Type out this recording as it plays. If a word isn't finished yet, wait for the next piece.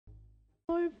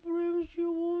My friend, she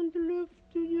won't leave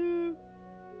today.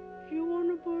 She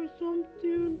wanna buy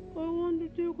something. I want to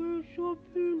take her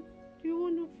shopping. Do you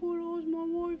want to follow us, my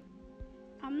wife?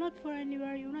 I'm not for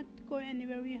anywhere. You're not going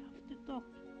anywhere. We have to talk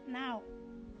now.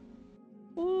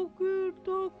 Okay,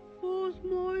 talk fast,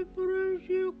 my friend.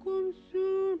 She comes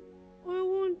soon. I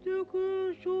want to take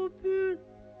her shopping.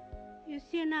 You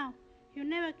see now, you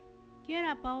never care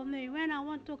about me. When I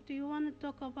want to talk to you, want to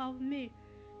talk about me.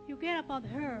 You care about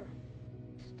her.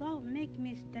 Stop make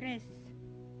me stress.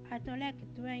 I don't like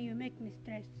it when you make me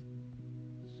stress.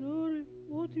 Sorry,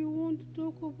 what do you want to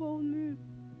talk about me?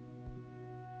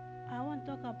 I want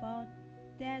to talk about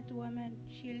that woman.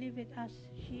 She live with us.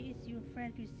 She is your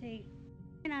friend, you say.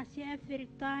 And I see every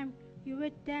time you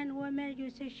with 10 women, you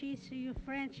say she's your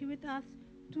friend. She with us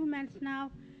 2 months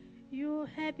now. You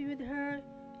happy with her.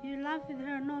 You laugh with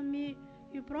her, not me.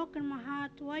 You broken my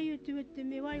heart. Why you do it to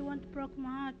me? Why you want to break my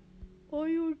heart? Are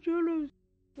you jealous?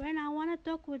 When I want to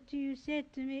talk with you, you say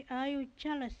to me, are you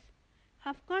jealous?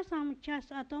 Of course I'm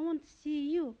jealous. I don't want to see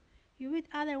you. You with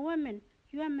other women.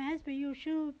 You are my husband. You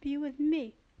should be with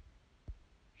me.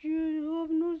 You have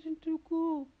nothing to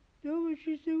go. That's what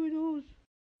she said with us.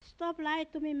 Stop lying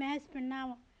to me, my husband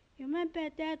now. You remember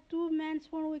that 2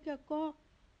 months, 1 week ago?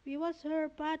 We was her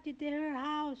party at her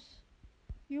house.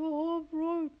 You have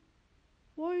right.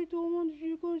 Why you don't want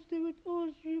she can stay with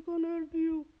us? She can help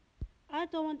you. I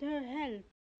don't want her help.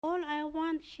 All I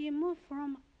want she move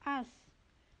from us.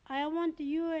 I want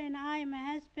you and I, my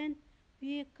husband,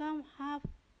 we come have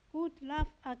good love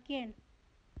again.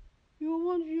 You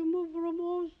want she move from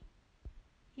us?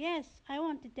 Yes, I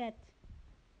want that.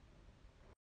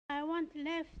 I want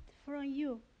left from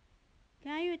you.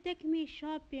 Can you take me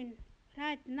shopping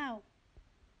right now?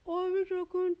 I wish I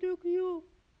could take you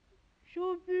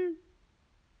shopping.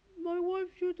 My wife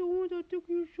should want to take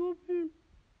you shopping.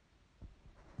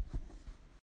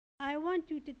 I want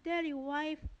you to tell your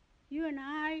wife, you and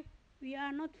I, we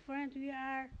are not friends, we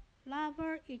are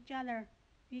lover each other.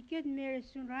 We get married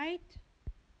soon, right?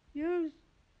 Yes,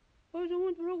 I don't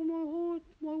want to break my heart,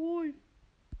 my wife.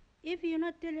 If you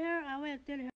not tell her, I will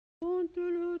tell her. Don't tell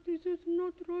her, this is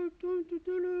not right time to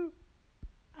tell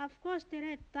her. Of course the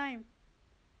right time.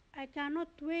 I cannot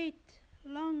wait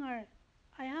longer.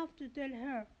 I have to tell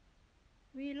her.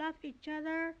 We love each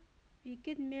other, we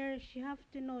get married, she have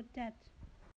to know that.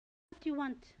 What do you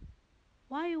want?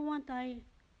 Why you want I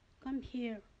come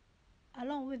here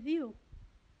along with you?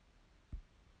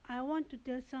 I want to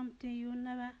tell something you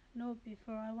never know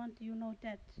before. I want you know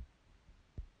that.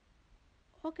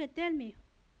 Okay, tell me.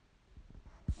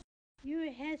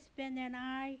 Your husband and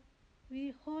I,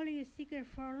 we hold a secret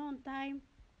for a long time.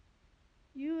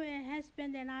 You and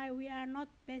husband and I, we are not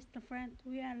best friends.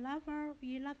 We are lovers.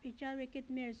 We love each other. We get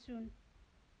married soon.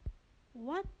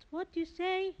 What? What you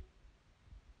say?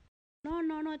 No,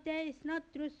 no, no. That is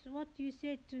not truth. What you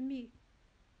said to me.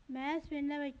 My husband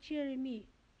never cheated me.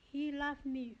 He loved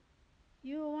me.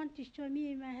 You want to show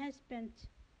me my husband.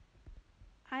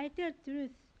 I tell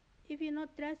truth. If you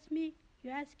not trust me, you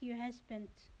ask your husband.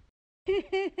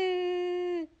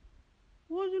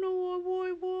 Wasn't a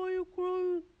boy, boy, you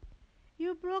crying?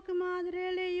 You broke my heart,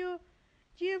 really? You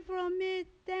cheer from me.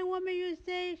 Then woman you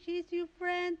say she's your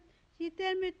friend. She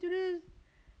tell me truth.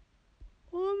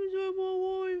 I'm sorry, my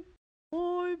wife.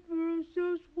 My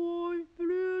princess wife,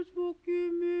 please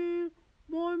forgive me.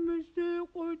 My mistake,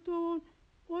 I thought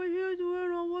I hid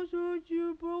when I was hurt.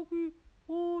 You broke your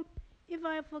heart. If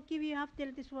I forgive you, you have to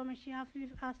tell this woman she have to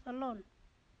leave us alone.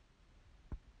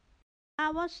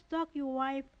 I was stuck, your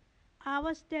wife. I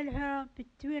was tell her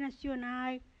between us, you and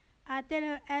I tell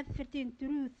her everything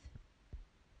truth.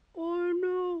 I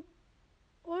know.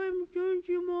 I'm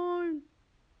changing mine.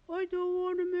 I don't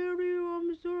want to marry you.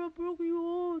 I'm sorry I broke your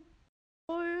heart.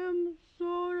 I am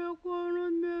sorry I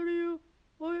cannot marry you.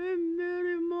 I am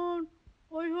married man.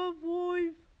 I have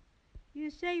wife. You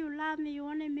say you love me, you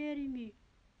want to marry me.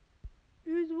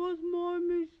 It was my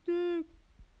mistake.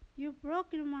 You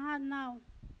broke my heart now.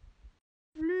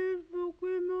 Please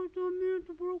forgive me, I don't mean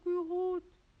to break your heart.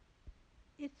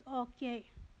 It's okay.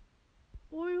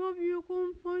 I hope you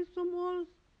can find someone else,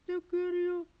 take care of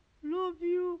you, love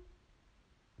you.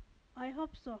 I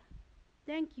hope so.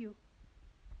 Thank you.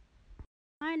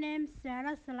 My name is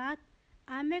Sarah Salat.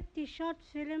 I make this short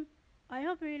film. I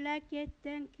hope you like it.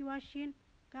 Thank you, watching.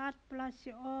 God bless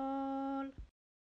you all.